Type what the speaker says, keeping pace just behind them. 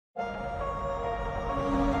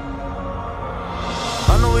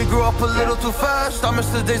know we grew up a little too fast. I miss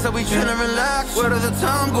the days that we chill and relax. Where did the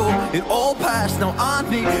time go? It all passed, now I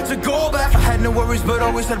need to go back. I had no worries but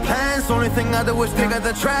always had plans. The only thing I did was dig out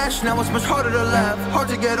the trash. Now it's much harder to laugh, hard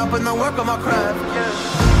to get up and then work on my craft.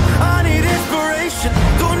 I need inspiration,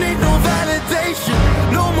 don't need no validation.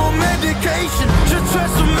 No more medication, just try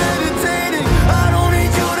some meditating. I don't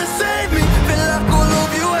need you to save me, feel like all of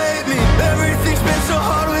you hate me. Everything's been so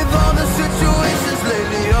hard with all the situations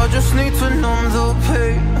lately. I just need to numb the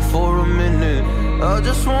pain for a minute. I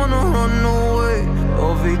just wanna run away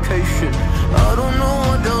on vacation. I don't know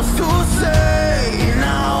what else to say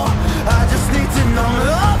now. I just need to numb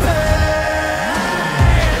the pain.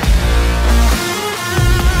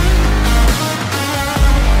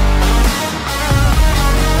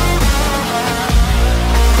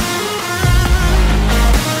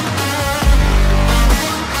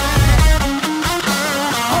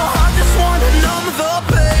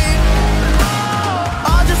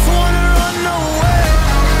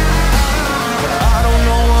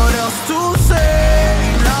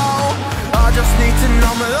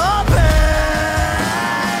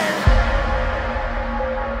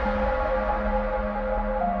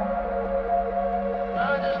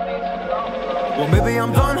 Well, maybe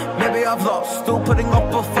I'm done, maybe I've lost. Still putting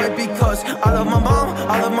up a fight because I love my mom,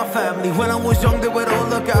 I love my family. When I was young, they would all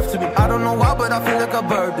look after me. I don't know why, but I feel like a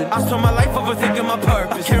burden. I spend my life overthinking my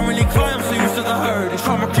purpose. Can't really cry, I'm so used to the hurt.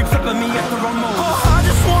 Trauma keeps flipping me at the wrong moment. Oh, I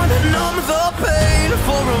just wanna numb the pain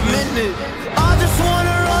for a minute. I just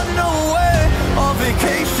wanna run away on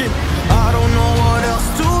vacation. I don't know what else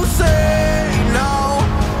to say now.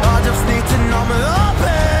 I just need to numb the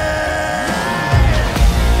pain.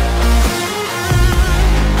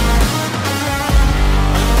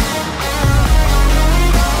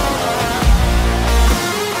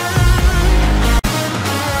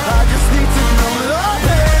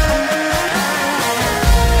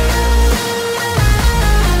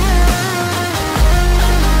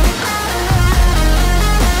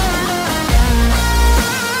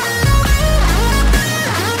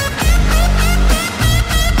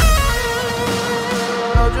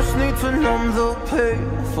 To numb the pain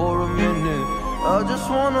for a minute. I just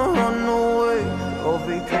wanna run away on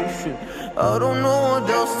vacation. I don't know what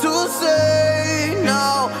else to say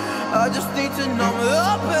now. I just need to numb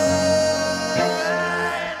the pain.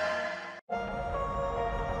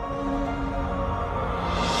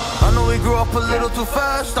 I know we grew up a little too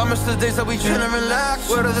fast. I miss the days that we chill and relax.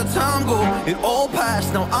 Where did the time go? It all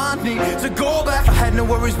passed, now I need to go back. I had no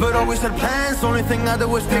worries but always had plans. The only thing I did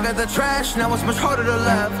was dig out the trash. Now it's much harder to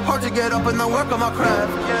laugh, hard to get up and then work on my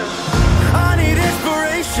craft. I need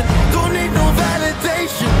inspiration, don't need no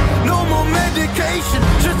validation. No more medication,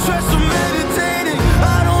 just try some meditating.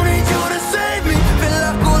 I don't need you to save me, feel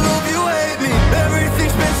like all of you hate me.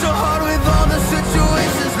 Everything's been so hard with all the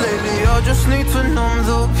situations lately. I just need to numb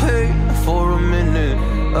the pain for a minute.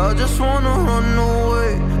 I just wanna run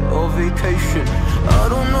away on vacation. I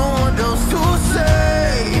don't know what else to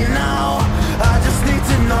say now. I just need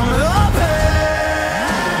to numb the pain.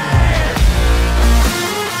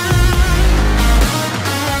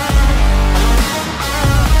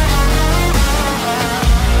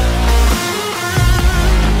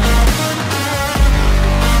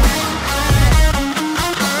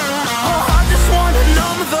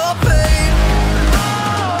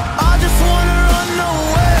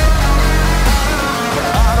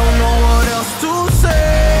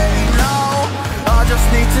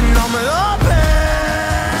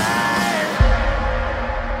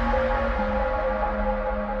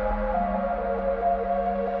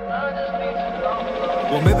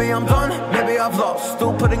 Well, maybe I'm done, maybe I've lost.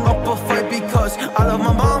 Still putting up a fight because I love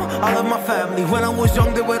my mom, I love my family. When I was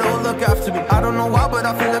young, they would all look after me. I don't know why, but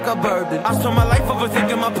I feel like a burden. I spend my life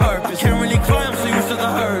overthinking my purpose. Can't really cry, I'm so used to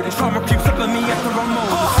the hurt. Trauma keeps flipping me at the wrong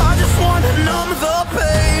moment. Oh, I just wanna numb the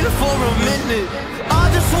pain for a minute. I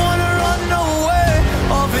just wanna run away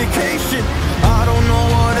on vacation. I don't know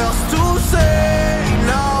what else to say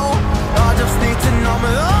now. I just need to numb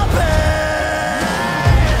the pain.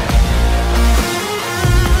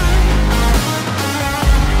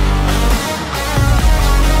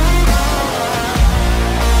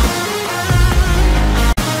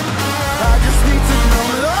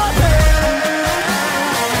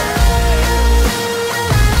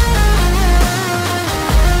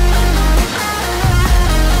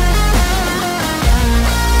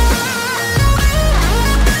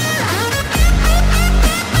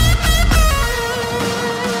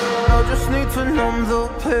 To numb the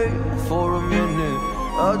pain for a minute.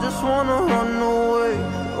 I just wanna run away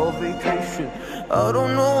on vacation. I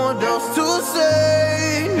don't know what else to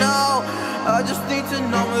say now. I just need to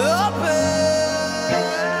numb the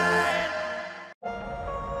pain.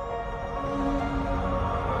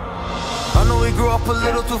 grew up a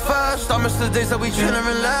little too fast. I miss the days that we chill and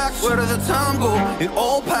relax. Where did the time go? It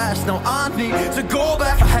all passed. Now I need to go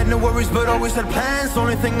back. I had no worries, but always had plans.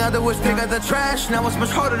 Only thing I did was pick out the trash. Now it's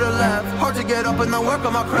much harder to laugh, hard to get up and not work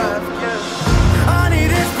on my craft. I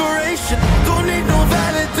need inspiration, don't need no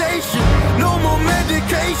validation, no more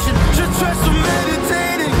medication, just try some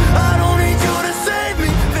meditating. I don't need you to save me,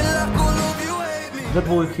 feel like all of you hate me. Rất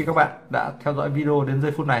vui khi các bạn đã theo dõi video đến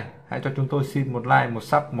giây phút này. Hãy cho chúng tôi xin một like, một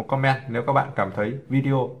sub, một comment nếu các bạn cảm thấy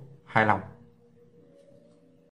video hài lòng.